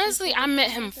 back or some honestly, shit I or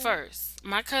met something him like that? first.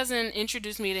 My cousin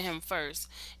introduced me to him first,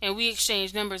 and we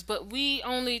exchanged numbers. But we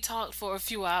only talked for a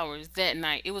few hours that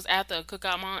night. It was after a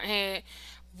cookout my aunt had.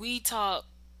 We talked.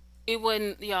 It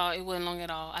wasn't, y'all. It wasn't long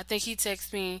at all. I think he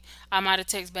texted me. I might have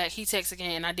texted back. He texted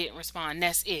again, and I didn't respond.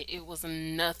 That's it. It was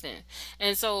nothing.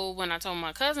 And so when I told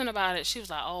my cousin about it, she was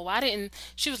like, "Oh, why didn't?"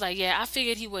 She was like, "Yeah, I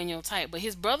figured he wasn't your type, but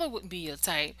his brother would be your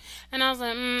type." And I was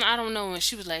like, "I don't know." And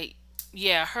she was like,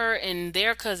 yeah, her and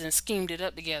their cousin schemed it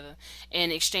up together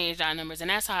and exchanged our numbers, and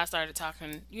that's how I started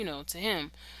talking, to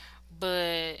him.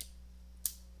 But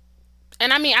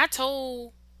and I mean, I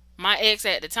told my ex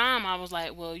at the time, I was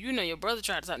like, well, your brother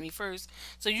tried to talk to me first,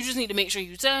 so you just need to make sure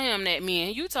you tell him that me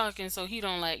and you talking, so he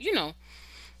don't like,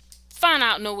 find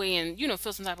out no way and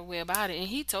feel some type of way about it. And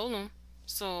he told him.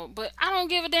 So, but I don't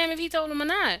give a damn if he told him or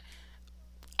not.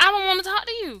 I don't want to talk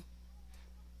to you.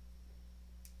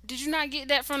 Did you not get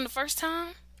that from the first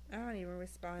time I don't even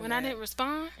respond when I back. didn't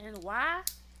respond? And why?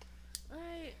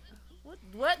 Like,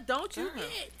 what don't you Girl.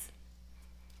 get?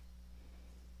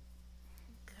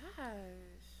 Gosh.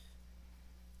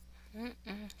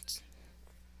 Mm-mm.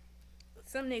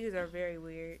 Some niggas are very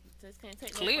weird. Just can't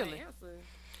take no for Clearly. an answer.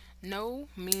 No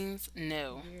means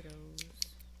no. Weirdos.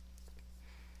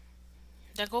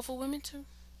 That go for women too?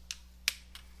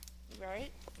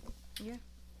 Right?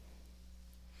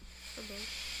 For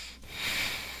both.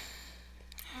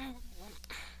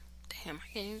 Damn,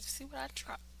 I can't even see what I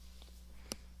dropped.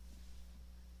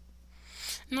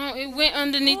 No, it went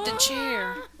underneath the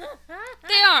chair.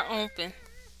 They are open.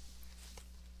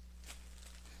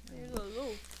 There you go.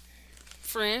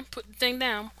 Friend, put the thing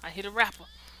down. I hit a rapper.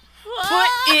 Put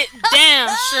it down,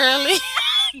 Shirley.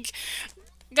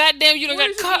 Goddamn, you done What got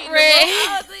is you caught eating, the red. rope?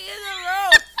 I was eating the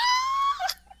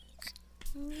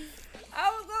rope. I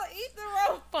was gonna eat the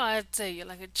rope. Boy, I tell you,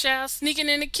 like a child sneaking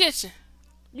in the kitchen.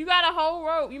 You got a whole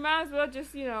rope. You might as well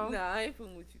just, Nah, I ain't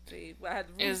fooling with you, Steve. I had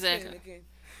to root Exactly. in again.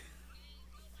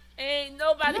 Ain't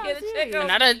nobody No, here to check serious. on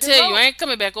And I done The tell you, rope- I ain't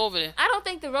coming back over there. I don't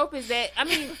think the rope is that. I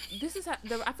mean, this is how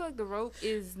I feel like the rope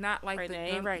is not like Right, the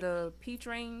that ain't right. the peach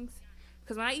rings.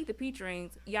 Because when I eat the peach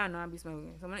rings, y'all know I be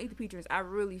smoking. So when I eat the peach rings, I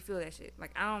really feel that shit.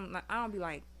 Like I don't be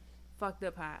like fucked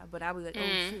up high, but I be like,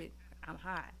 oh shit, I'm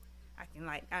high.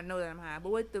 I know that I'm high.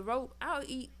 But with the rope, I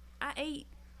ate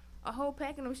a whole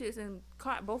pack of them shits and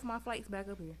caught both my flights back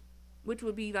up here, which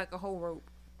would be like a whole rope.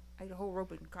 I ate a whole rope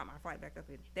and caught my flight back up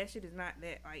here. That shit is not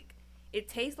that like. It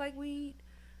tastes like weed.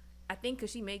 I think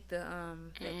because she make the that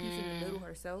piece in the middle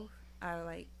herself. I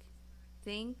like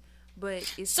thing,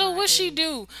 but it's So not what she as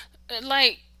do?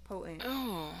 Like, potent.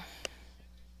 oh,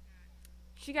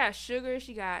 She got sugar.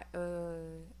 She got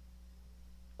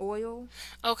oil.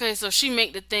 okay. So she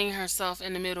make the thing herself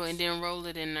in the middle and then roll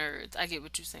it in nerds. I get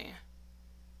what you're saying.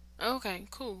 Okay,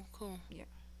 cool.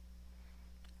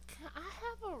 Can I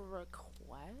have a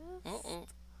request? Uh-oh.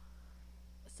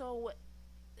 So,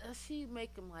 does she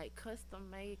make them like custom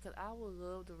made? Cause I would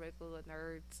love the regular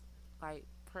nerds, like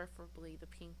preferably the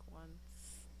pink ones.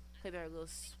 Cause they're a little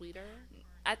sweeter.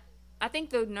 I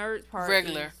think the nerd part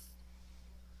Regular. is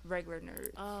regular nerd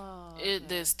Oh.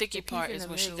 The sticky The piece part in is the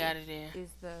what she middle. got it in. is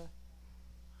the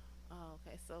Oh,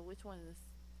 okay. So which one is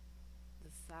the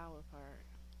sour part?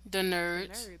 The The nerds.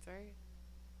 nerds, right?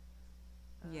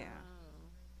 yeah. Oh.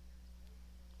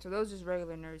 So those just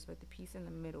regular nerds, but the piece in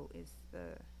the middle is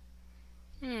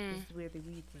is where the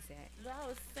weed is at. But I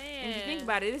was saying. And if you think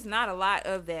about it, it's not a lot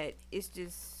of that. It's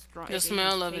just strong. The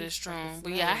smell of it is strong.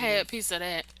 But yeah, I had a piece of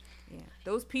that. Yeah,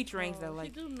 those peach rings Oh, though, she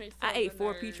like do mix I up ate the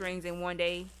 4 nerds. peach rings in one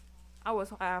day. I was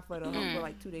high for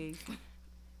like 2 days.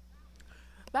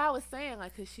 But I was saying,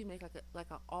 like, cause she make like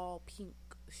a all pink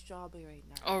strawberry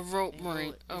nerd. A rope and roll ring.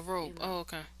 it A just rope. in the- Oh,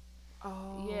 okay.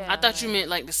 Oh, Yeah. I thought you meant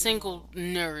like the single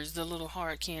nerds, the little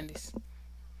hard candies.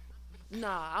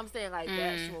 Nah, I'm saying like the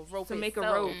actual rope. So make a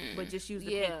itself. rope, but just use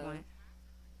the Yeah. pink one.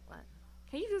 Like-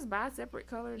 Can you just buy separate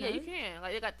color? Yeah, you nerds? can.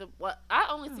 Like they got the what? I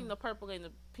only seen the purple and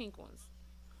the pink ones,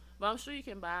 but I'm sure you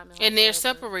can buy them. And they're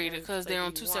separated because they're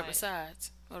on 2 separate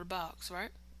sides of the box,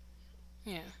 right?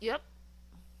 Yeah. Yep.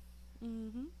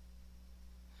 Mhm.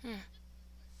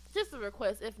 Just a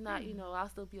request. If not, I'll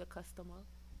still be a customer.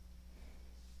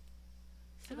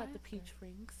 She Oh, got the that's good. peach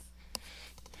rings.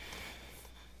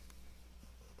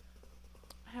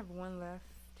 I have one left.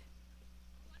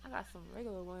 I got some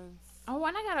regular ones. Oh,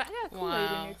 and I got a Kool-Aid in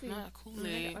there Wow, too. not I mean, I got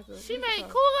Kool-Aid. like a She what's it made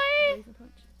called? Kool-Aid. Blazing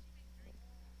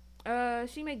Punch.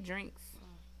 She make drinks.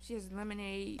 She has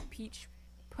lemonade, peach,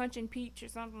 punch and peach or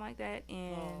something like that,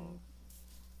 and Oh.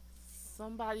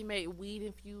 Somebody made weed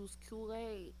infused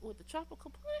Kool-Aid with the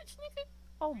tropical punch, nigga.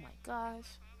 Oh my gosh.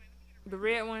 the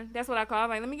red one. That's what I call it.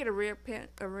 Like, let me get a red pen,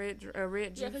 a red Yeah,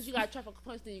 juice. because you got tropical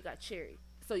punch, then you got cherry.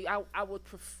 So I would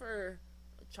prefer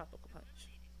a tropical punch.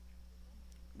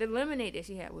 The lemonade that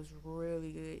she had was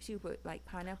really good. She would put like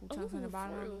pineapple chunks in the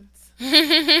bottom of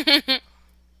it. fruits.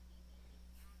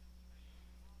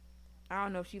 I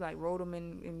don't know if she like rolled them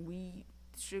in weed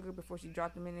sugar before she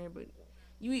dropped them in there, but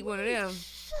you eat one of them,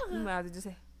 you might as well just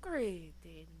say, Great day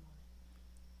in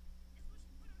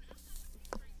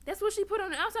the that's what she put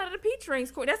on the outside of the peach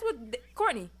rings. That's what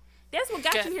Courtney. That's what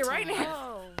got you here right morning.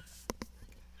 now.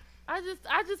 Oh.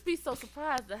 I just be so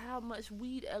surprised at how much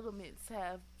weed elements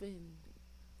have been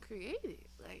created.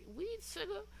 Like weed,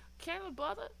 sugar, can of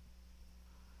butter.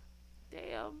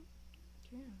 Damn,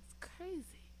 Yeah. it's crazy.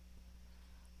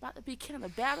 About to be can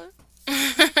of batter.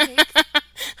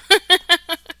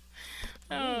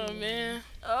 Oh man.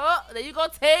 Oh, there you go,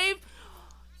 Tave.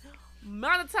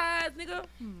 Monetize, nigga.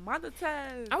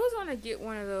 Monetize. I was gonna get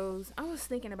one of those. I was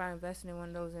thinking about investing in one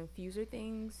of those infuser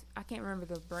things. I can't remember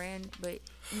the brand, but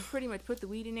you pretty much put the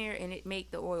weed in there and it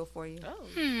make the oil for you.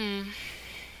 Oh.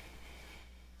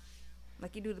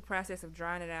 Like you do the process of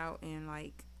drying it out and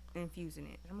like infusing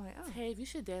it. I'm like, oh, Tave, you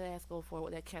should dead ass go for it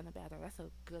with that can of batter. That's a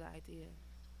good idea.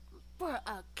 For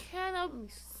a can of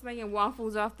slinging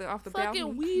waffles off the fucking balcony.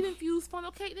 weed infused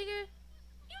funnel cake, nigga.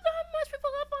 You know how much people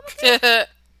love funnel cake?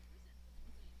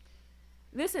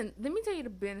 Listen, let me tell you the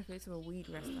benefits of a weed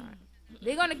restaurant.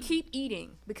 They're gonna keep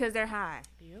eating because they're high.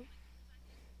 Yep.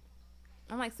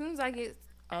 I'm like, as soon as I get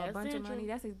a As bunch of Sandra. money,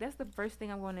 that's the first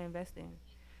thing I'm going to invest in.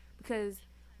 Because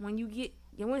when you get,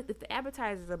 if the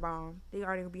appetizers are bomb, they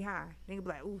already gonna be high. They gonna be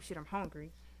like, ooh, shit, I'm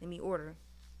hungry. Let me order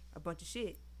a bunch of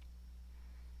shit.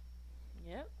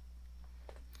 Yep.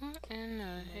 What in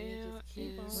the you hell just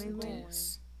keep on is going.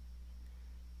 this?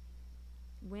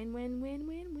 Win, win, win, win,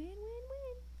 win, win,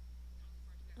 win.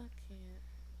 I can't.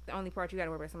 The only part you gotta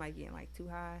worry about somebody getting like too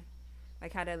high.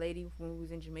 Like how that lady when we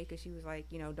was in Jamaica, she was like,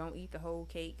 don't eat the whole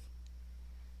cake.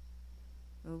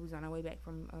 When we was on our way back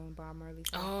from Bob Marley's.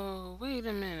 Oh, wait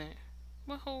a minute.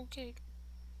 What whole cake?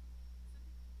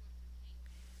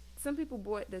 Some people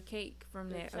bought the cake from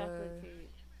The that chocolate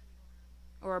cake.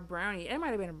 or a brownie. It might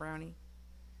have been a brownie.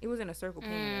 It was in a circle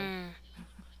pan.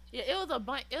 Yeah, it was a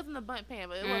bun. It was in a bundt pan,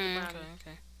 but it wasn't brownie.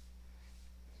 Okay.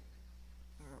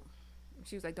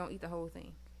 She was like, "Don't eat the whole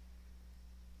thing."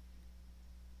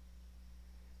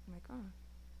 I'm like, "Oh,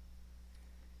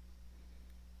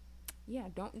 yeah,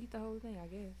 don't eat the whole thing." I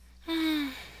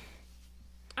guess.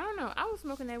 I don't know. I was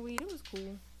smoking that weed. It was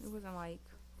cool. It wasn't like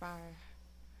fire.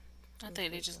 I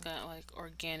think they just got like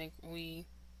organic weed,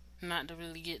 not to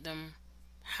really get them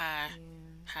high.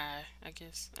 Yeah. High, I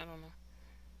guess. I don't know.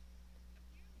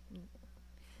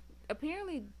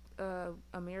 Apparently,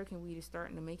 American weed is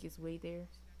starting to make its way there.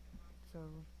 So,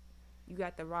 you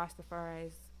got the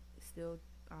Rastafaris still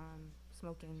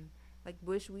smoking like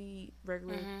bush weed,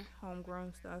 regular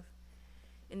homegrown stuff,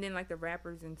 and then like the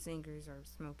rappers and singers are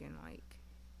smoking like.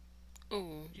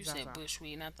 Ooh, you said Zaza.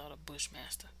 bushweed, and I thought of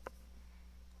Bushmaster.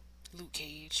 Luke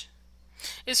Cage.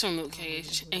 It's from Luke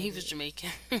Cage, who and he that was is. Jamaican.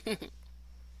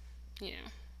 Yeah.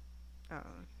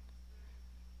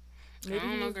 Maybe don't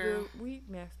he know, was girl. the weed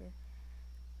master.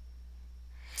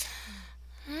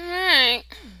 Alright.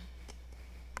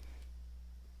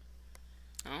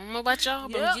 I don't know about y'all,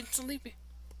 but Yep. I'm getting sleepy.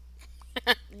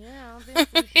 Yeah, I've been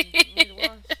sleeping. Need to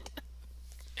wash.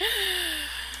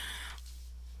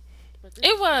 But this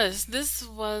It was. This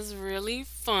was really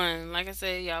fun. Like I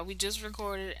said, y'all, we just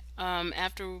recorded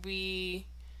after we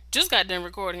just got done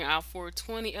recording our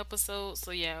 420 episode.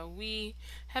 So yeah, we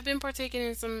have been partaking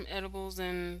in some edibles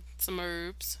and some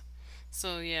herbs.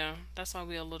 So yeah, that's why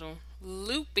we're a little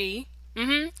loopy.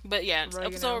 But yeah, this Oregano.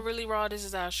 episode really raw. This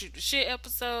is our shoot the shit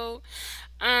episode.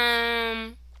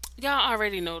 Y'all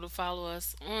already know to follow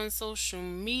us on social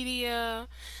media.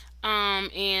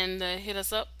 And hit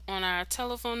us up on our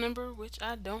telephone number, which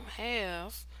I don't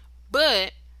have,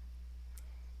 but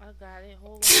I got it.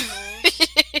 Hold on.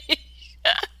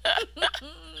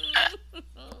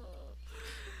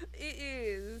 It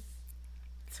is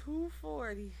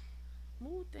 240.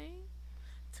 Move thing.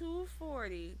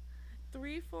 240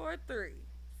 343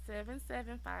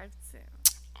 7752.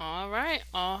 all right,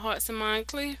 all hearts and mind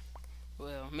clear.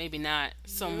 Well, maybe not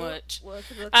so Yep. much. Well,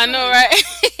 it's a good I know,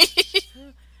 choice.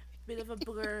 right? Bit of a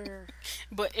blur.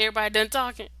 But everybody done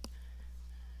talking.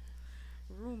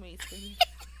 Roommates, baby.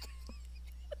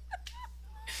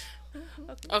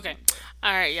 Okay. Okay.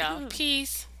 All right, y'all.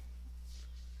 Peace.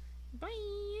 Bye.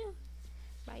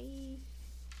 Bye.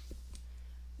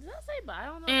 Did I say bye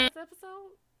on the Mm. last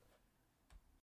episode?